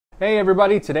Hey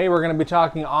everybody, today we're going to be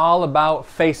talking all about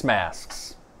face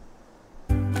masks.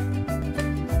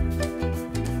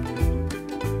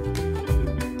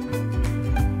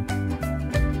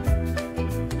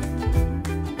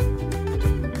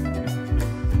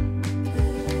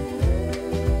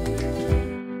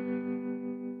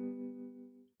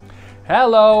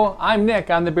 Hello, I'm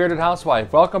Nick, I'm the Bearded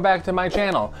Housewife. Welcome back to my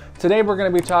channel. Today we're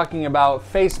going to be talking about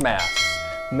face masks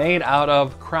made out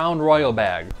of Crown Royal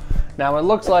bag. Now it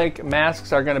looks like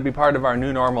masks are going to be part of our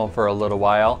new normal for a little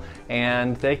while,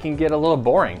 and they can get a little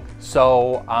boring.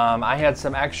 So I had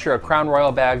some extra Crown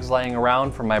Royal bags laying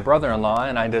around from my brother-in-law,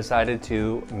 and I decided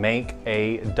to make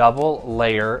a double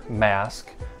layer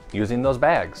mask using those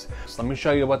bags. So let me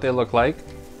show you what they look like.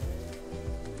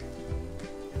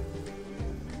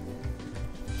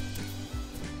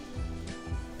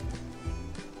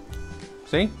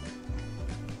 See?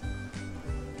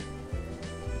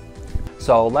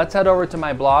 So let's head over to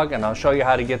my blog and I'll show you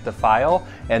how to get the file,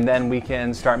 and then we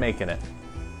can start making it.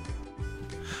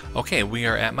 Okay, we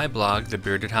are at my blog,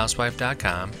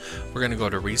 thebeardedhousewife.com. We're going to go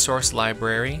to Resource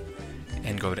Library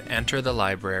and go to Enter the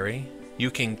Library. You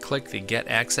can click the Get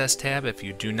Access tab if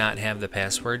you do not have the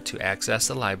password to access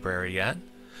the library yet.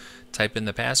 Type in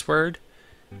the password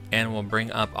and we'll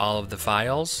bring up all of the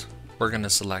files. We're going to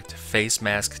select Face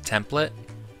Mask Template.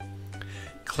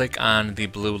 Click on the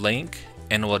blue link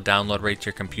and it will download right to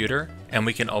your computer, and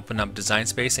we can open up Design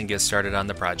Space and get started on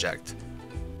the project.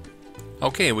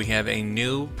 Okay, we have a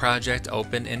new project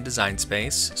open in Design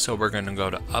Space, so we're going to go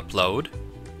to Upload,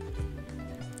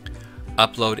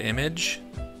 Upload Image,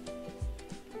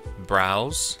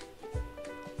 Browse.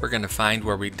 We're going to find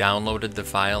where we downloaded the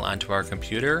file onto our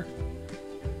computer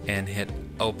and hit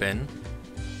Open.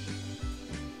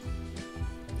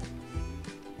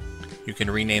 You can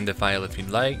rename the file if you'd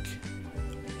like.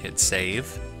 Hit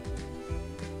Save,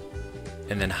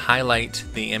 and then highlight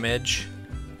the image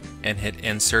and hit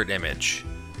Insert Image,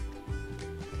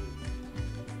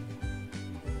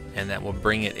 and that will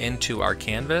bring it into our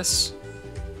canvas.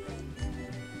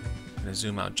 I'm going to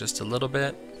zoom out just a little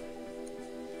bit.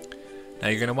 Now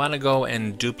you're going to want to go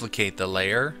and duplicate the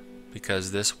layer,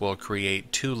 because this will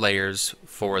create two layers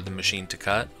for the machine to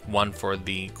cut, one for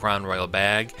the Crown Royal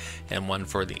bag and one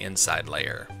for the inside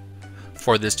layer.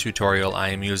 For this tutorial, I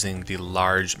am using the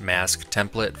large mask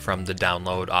template from the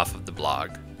download off of the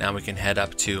blog. Now we can head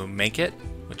up to Make It,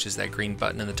 which is that green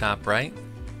button in the top right.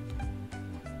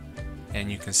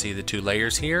 And you can see the two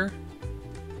layers here.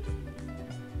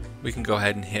 We can go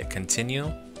ahead and hit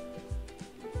Continue.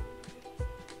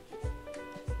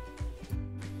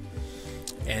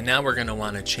 And now we're going to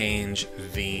want to change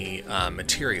the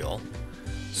material.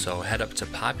 So head up to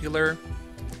Popular.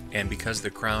 And because the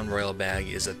Crown Royal bag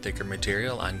is a thicker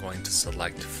material, I'm going to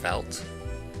select Felt.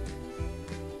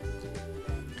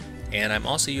 And I'm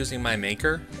also using my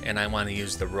maker, and I want to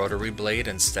use the rotary blade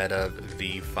instead of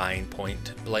the fine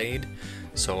point blade.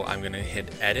 So I'm going to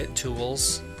hit Edit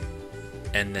Tools,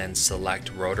 and then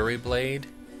select Rotary Blade,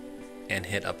 and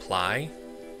hit Apply.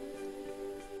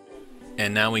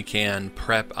 And now we can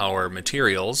prep our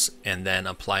materials, and then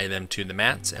apply them to the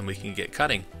mats, and we can get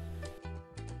cutting.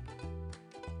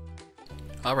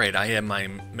 Alright, I have my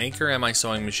maker and my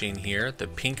sewing machine here, the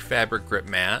pink fabric grip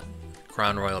mat,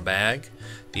 Crown Royal bag,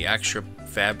 the extra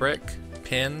fabric,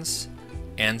 pins,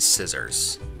 and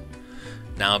scissors.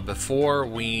 Now before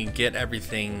we get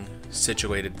everything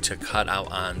situated to cut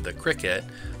out on the CRICUT,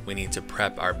 we need to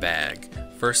prep our bag.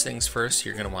 First things first,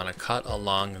 you're going to want to cut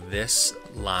along this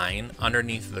line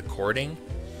underneath the cording.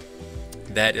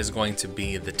 That is going to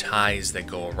be the ties that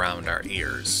go around our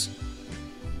ears.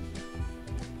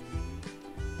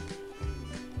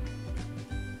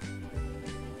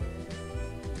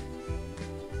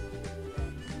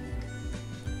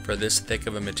 For this thick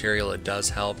of a material, it does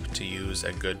help to use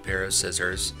a good pair of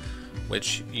scissors,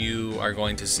 which you are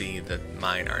going to see that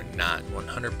mine are not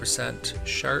 100%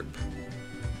 sharp.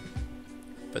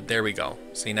 But there we go.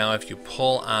 See, now if you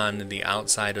pull on the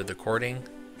outside of the cording,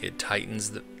 it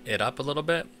tightens it up a little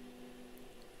bit.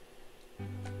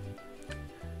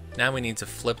 Now we need to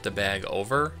flip the bag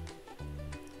over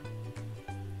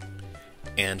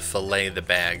and fillet the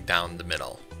bag down the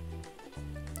middle.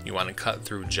 You want to cut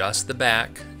through just the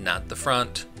back, not the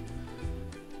front.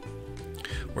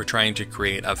 We're trying to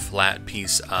create a flat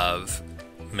piece of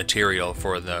material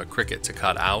for the CRICUT to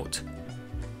cut out.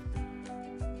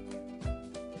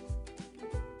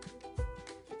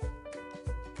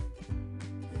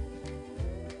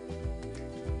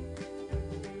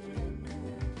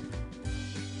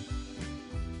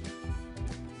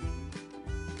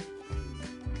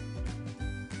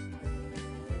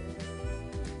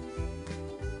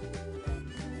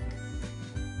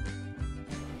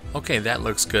 Okay, that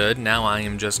looks good. Now I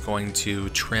am just going to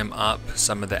trim up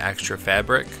some of the extra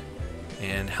fabric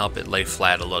and help it lay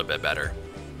flat a little bit better.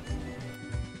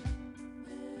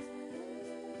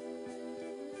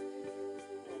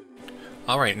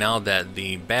 Alright, now that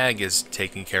the bag is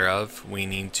taken care of, we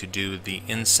need to do the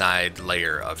inside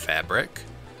layer of fabric.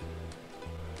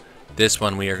 This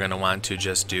one we are going to want to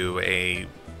just do a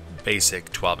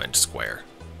basic 12-inch square,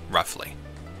 roughly.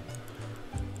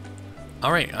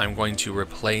 Alright, I'm going to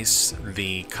replace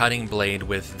the cutting blade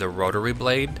with the rotary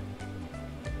blade.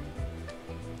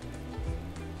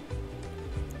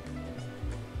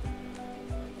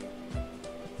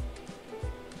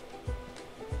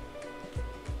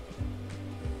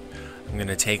 I'm going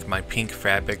to take my pink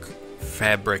fabric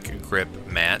grip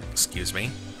mat,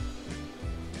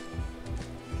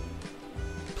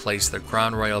 place the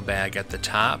Crown Royal bag at the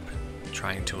top,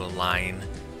 trying to align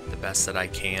the best that I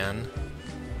can.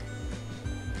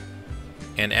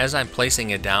 And as I'm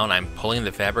placing it down, I'm pulling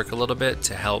the fabric a little bit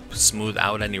to help smooth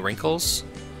out any wrinkles.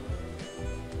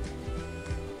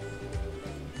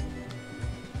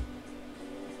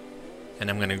 And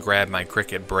I'm going to grab my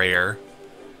CRICUT brayer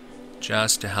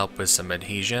just to help with some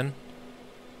adhesion.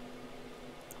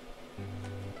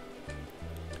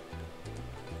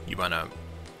 You want to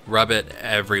rub it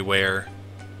everywhere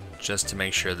just to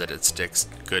make sure that it sticks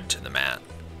good to the mat.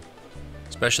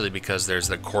 Especially because there's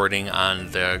the cording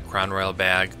on the Crown Royal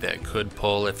bag that could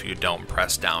pull if you don't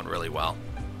press down really well.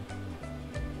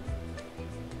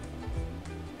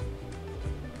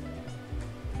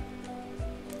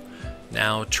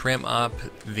 Now trim up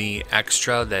the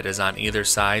extra that is on either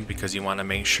side, because you want to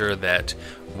make sure that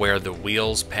where the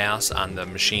wheels pass on the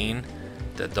machine,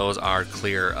 that those are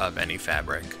clear of any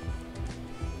fabric.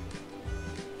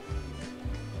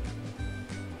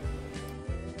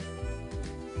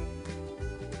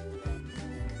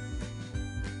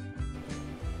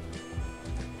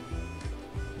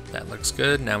 That looks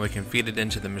good. Now we can feed it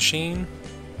into the machine.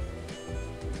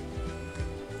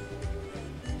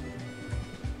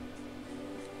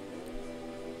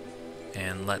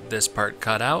 And let this part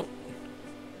cut out.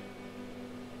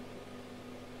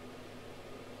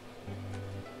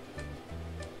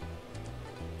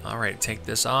 Alright, take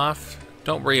this off.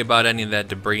 Don't worry about any of that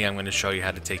debris. I'm going to show you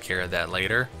how to take care of that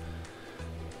later.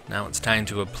 Now it's time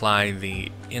to apply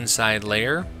the inside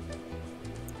layer.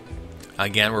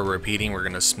 Again, we're repeating, we're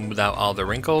going to smooth out all the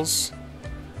wrinkles.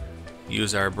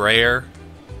 Use our brayer,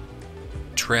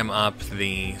 trim up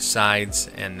the sides,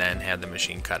 and then have the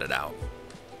machine cut it out.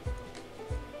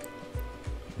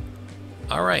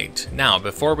 Alright, now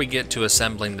before we get to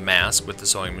assembling the mask with the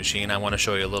sewing machine, I want to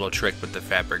show you a little trick with the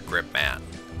fabric grip mat.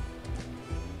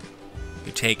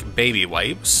 You take baby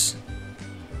wipes.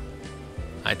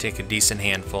 I take a decent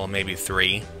handful, maybe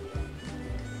 3.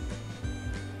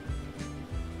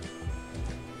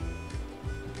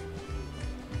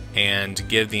 And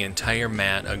give the entire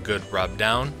mat a good rub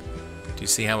down. Do you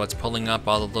see how it's pulling up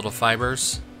all the little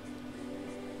fibers?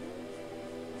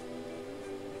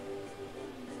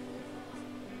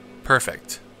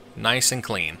 Perfect. Nice and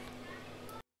clean.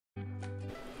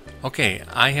 Okay,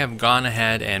 I have gone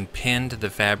ahead and pinned the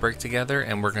fabric together,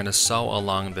 and we're going to sew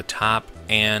along the top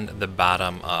and the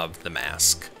bottom of the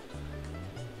mask.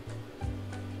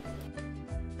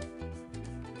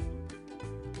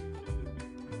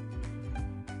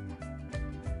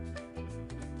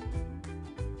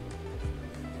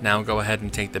 Now go ahead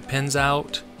and take the pins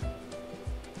out,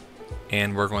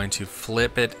 and we're going to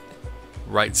flip it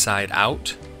right side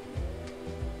out.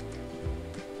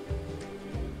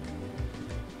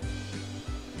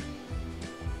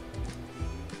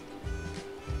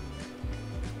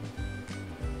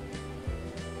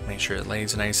 Make sure it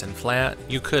lays nice and flat.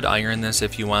 You could iron this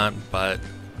if you want, but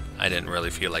I didn't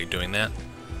really feel like doing that.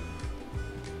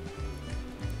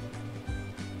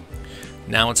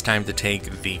 Now it's time to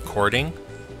take the cording,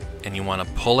 and you want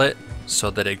to pull it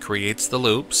so that it creates the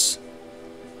loops,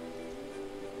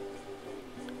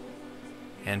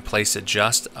 and place it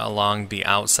just along the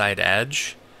outside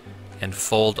edge and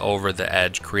fold over the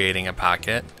edge, creating a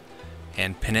pocket,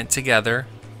 and pin it together.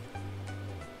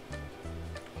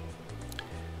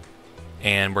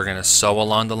 And we're going to sew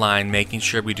along the line, making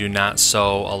sure we do not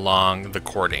sew along the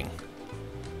cording.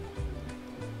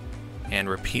 And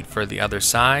repeat for the other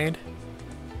side.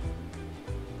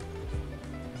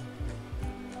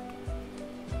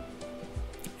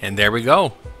 And there we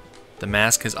go. The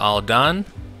mask is all done.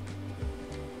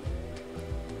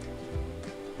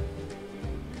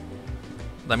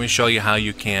 Let me show you how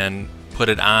you can put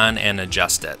it on and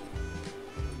adjust it.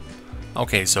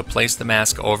 Okay, so place the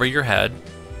mask over your head.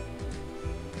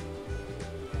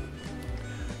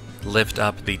 Lift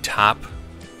up the top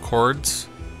cords,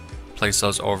 place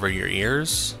those over your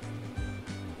ears,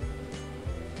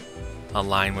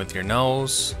 align with your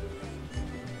nose,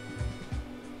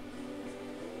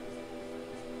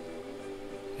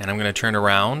 and I'm going to turn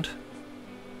around,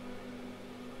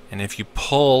 and if you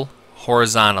pull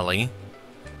horizontally,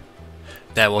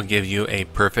 that will give you a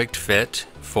perfect fit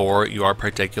for your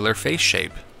particular face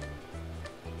shape.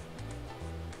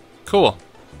 Cool.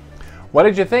 What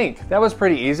did you think? That was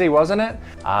pretty easy, wasn't it?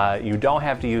 You don't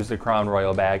have to use the Crown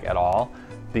Royal bag at all.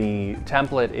 The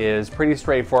template is pretty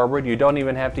straightforward. You don't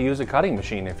even have to use a cutting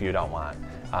machine if you don't want.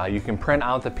 You can print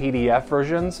out the PDF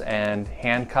versions and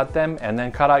hand cut them and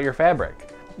then cut out your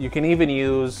fabric. You can even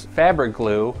use fabric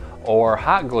glue or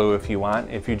hot glue if you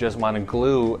want, if you just want to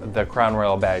glue the Crown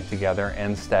Royal bag together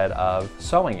instead of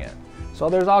sewing it. So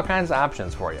there's all kinds of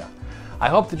options for you. I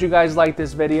hope that you guys liked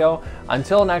this video.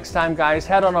 Until next time, guys,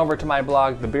 head on over to my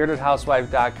blog,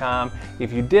 thebeardedhousewife.com.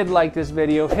 If you did like this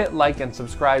video, hit like and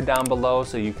subscribe down below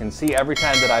so you can see every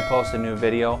time that I post a new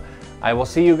video. I will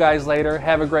see you guys later.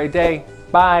 Have a great day.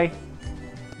 Bye.